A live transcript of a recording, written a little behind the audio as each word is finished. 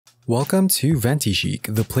Welcome to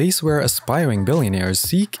Ventichic, the place where aspiring billionaires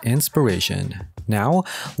seek inspiration. Now,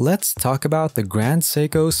 let's talk about the Grand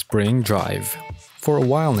Seiko Spring Drive. For a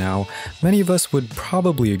while now, many of us would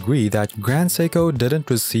probably agree that Grand Seiko didn't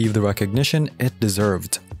receive the recognition it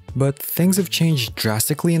deserved. But things have changed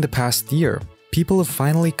drastically in the past year. People have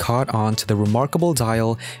finally caught on to the remarkable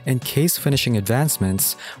dial and case finishing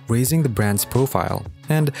advancements, raising the brand's profile.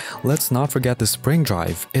 And let's not forget the Spring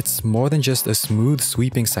Drive, it's more than just a smooth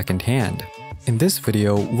sweeping second hand. In this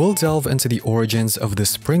video, we'll delve into the origins of the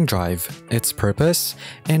Spring Drive, its purpose,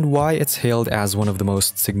 and why it's hailed as one of the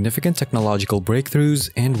most significant technological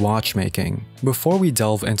breakthroughs in watchmaking. Before we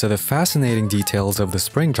delve into the fascinating details of the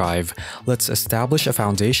Spring Drive, let's establish a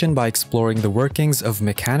foundation by exploring the workings of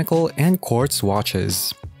mechanical and quartz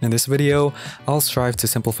watches. In this video, I'll strive to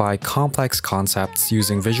simplify complex concepts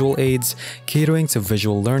using visual aids, catering to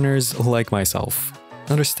visual learners like myself.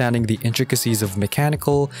 Understanding the intricacies of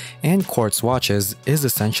mechanical and quartz watches is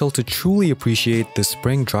essential to truly appreciate the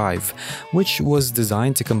Spring Drive, which was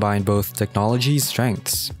designed to combine both technology's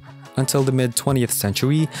strengths. Until the mid-20th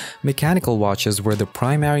century, mechanical watches were the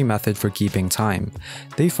primary method for keeping time.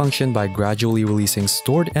 They functioned by gradually releasing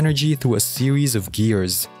stored energy through a series of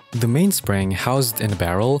gears. The mainspring, housed in a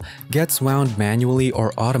barrel, gets wound manually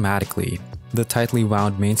or automatically. The tightly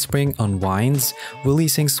wound mainspring unwinds,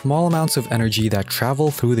 releasing small amounts of energy that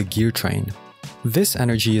travel through the gear train. This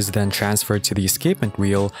energy is then transferred to the escapement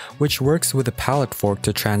wheel, which works with a pallet fork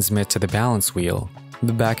to transmit to the balance wheel.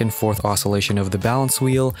 The back and forth oscillation of the balance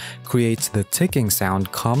wheel creates the ticking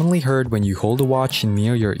sound commonly heard when you hold a watch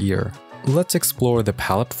near your ear. Let's explore the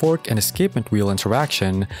pallet fork and escapement wheel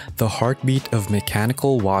interaction, the heartbeat of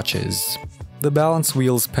mechanical watches. The balance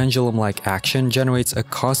wheel's pendulum-like action generates a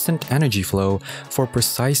constant energy flow for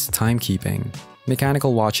precise timekeeping.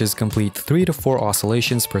 Mechanical watches complete 3 to 4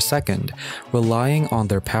 oscillations per second, relying on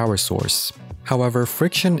their power source. However,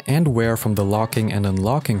 friction and wear from the locking and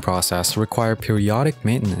unlocking process require periodic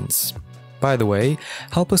maintenance. By the way,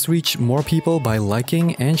 help us reach more people by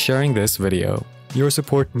liking and sharing this video. Your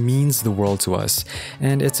support means the world to us,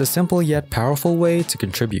 and it's a simple yet powerful way to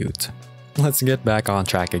contribute. Let's get back on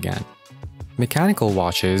track again. Mechanical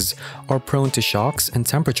watches are prone to shocks and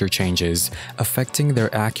temperature changes, affecting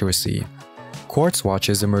their accuracy. Quartz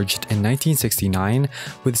watches emerged in 1969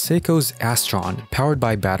 with Seiko's Astron, powered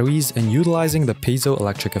by batteries and utilizing the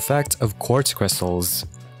piezoelectric effect of quartz crystals.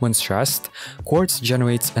 When stressed, quartz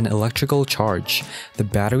generates an electrical charge. The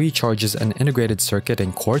battery charges an integrated circuit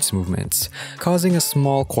in quartz movements, causing a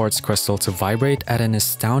small quartz crystal to vibrate at an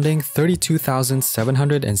astounding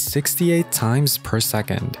 32,768 times per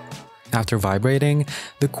second. After vibrating,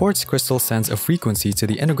 the quartz crystal sends a frequency to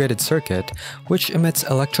the integrated circuit, which emits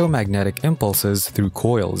electromagnetic impulses through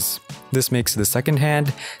coils. This makes the second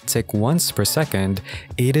hand tick once per second,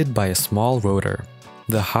 aided by a small rotor.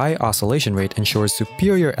 The high oscillation rate ensures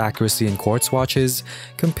superior accuracy in quartz watches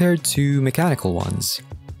compared to mechanical ones.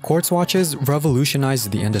 Quartz watches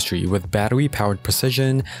revolutionized the industry with battery-powered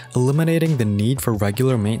precision, eliminating the need for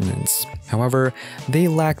regular maintenance. However, they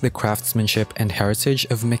lack the craftsmanship and heritage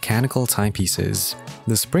of mechanical timepieces.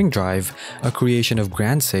 The Spring Drive, a creation of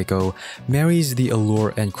Grand Seiko, marries the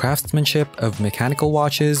allure and craftsmanship of mechanical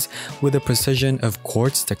watches with the precision of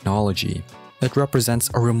quartz technology. It represents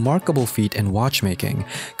a remarkable feat in watchmaking,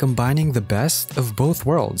 combining the best of both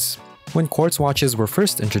worlds. When quartz watches were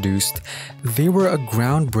first introduced, they were a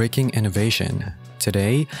groundbreaking innovation.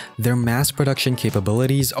 Today, their mass production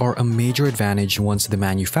capabilities are a major advantage once the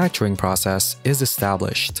manufacturing process is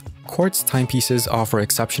established. Quartz timepieces offer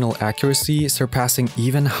exceptional accuracy, surpassing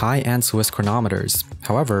even high-end Swiss chronometers.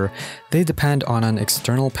 However, they depend on an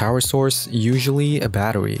external power source, usually a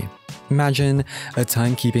battery. Imagine a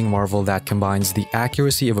timekeeping marvel that combines the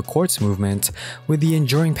accuracy of a quartz movement with the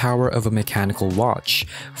enduring power of a mechanical watch,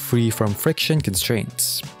 free from friction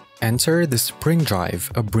constraints. Enter the Spring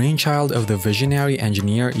Drive, a brainchild of the visionary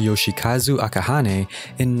engineer Yoshikazu Akahane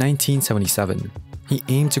in 1977. He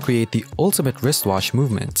aimed to create the ultimate wristwatch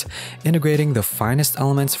movement, integrating the finest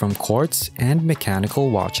elements from quartz and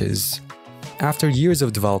mechanical watches. After years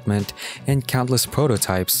of development and countless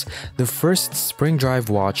prototypes, the first Spring Drive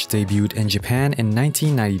watch debuted in Japan in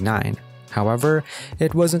 1999. However,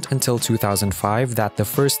 it wasn't until 2005 that the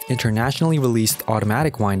first internationally released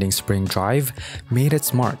automatic winding Spring Drive made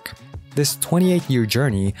its mark. This 28-year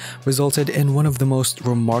journey resulted in one of the most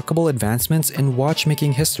remarkable advancements in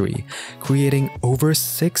watchmaking history, creating over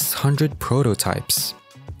 600 prototypes.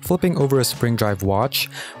 Flipping over a Spring Drive watch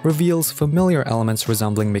reveals familiar elements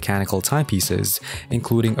resembling mechanical timepieces,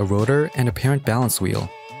 including a rotor and apparent balance wheel.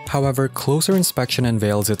 However, closer inspection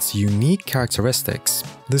unveils its unique characteristics.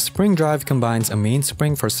 The spring drive combines a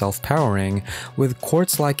mainspring for self-powering with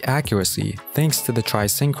quartz-like accuracy thanks to the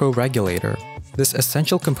tri-synchro regulator. This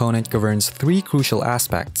essential component governs three crucial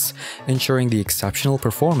aspects, ensuring the exceptional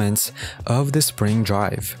performance of the spring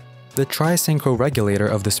drive. The tri-synchro regulator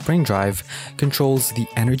of the spring drive controls the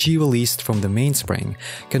energy released from the mainspring,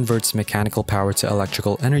 converts mechanical power to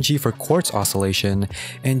electrical energy for quartz oscillation,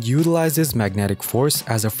 and utilizes magnetic force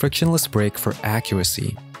as a frictionless brake for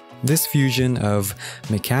accuracy. This fusion of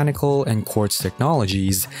mechanical and quartz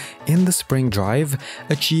technologies in the spring drive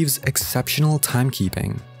achieves exceptional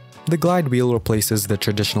timekeeping. The glide wheel replaces the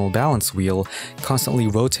traditional balance wheel, constantly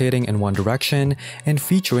rotating in one direction and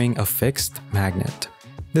featuring a fixed magnet.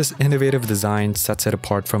 This innovative design sets it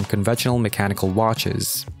apart from conventional mechanical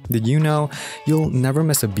watches. Did you know you'll never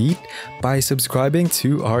miss a beat by subscribing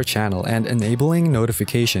to our channel and enabling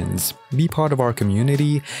notifications? Be part of our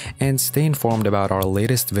community and stay informed about our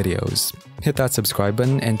latest videos. Hit that subscribe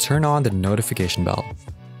button and turn on the notification bell.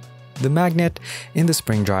 The magnet in the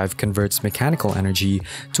spring drive converts mechanical energy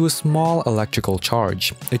to a small electrical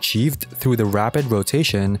charge, achieved through the rapid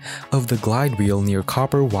rotation of the glide wheel near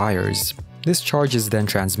copper wires. This charge is then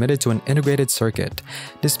transmitted to an integrated circuit.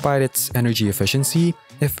 Despite its energy efficiency,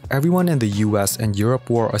 if everyone in the US and Europe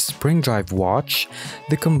wore a spring drive watch,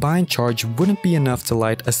 the combined charge wouldn't be enough to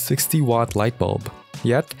light a 60-watt light bulb.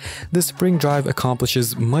 Yet, the spring drive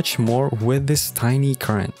accomplishes much more with this tiny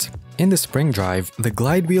current. In the spring drive, the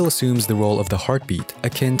glide wheel assumes the role of the heartbeat,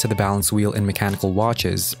 akin to the balance wheel in mechanical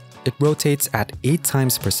watches. It rotates at 8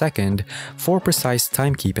 times per second for precise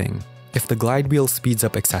timekeeping. If the glide wheel speeds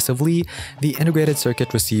up excessively, the integrated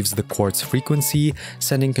circuit receives the quartz frequency,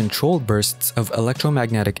 sending controlled bursts of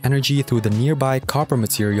electromagnetic energy through the nearby copper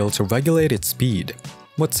material to regulate its speed.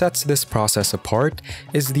 What sets this process apart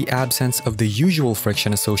is the absence of the usual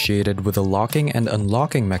friction associated with the locking and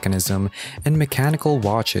unlocking mechanism in mechanical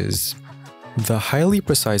watches. The highly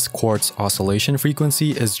precise quartz oscillation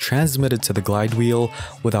frequency is transmitted to the glide wheel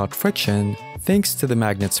without friction thanks to the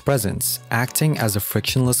magnet's presence, acting as a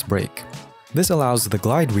frictionless brake. This allows the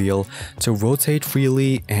glide wheel to rotate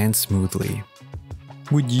freely and smoothly.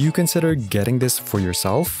 Would you consider getting this for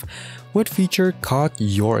yourself? What feature caught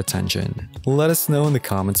your attention? Let us know in the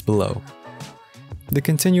comments below. The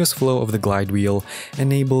continuous flow of the glide wheel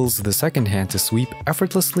enables the second hand to sweep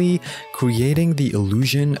effortlessly, creating the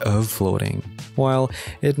illusion of floating. While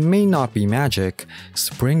it may not be magic,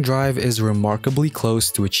 spring drive is remarkably close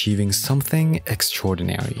to achieving something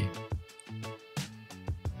extraordinary.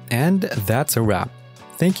 And that's a wrap.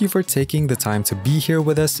 Thank you for taking the time to be here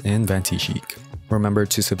with us in Ventichic. Remember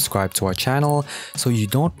to subscribe to our channel so you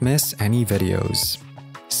don't miss any videos.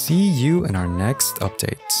 See you in our next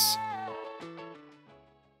updates.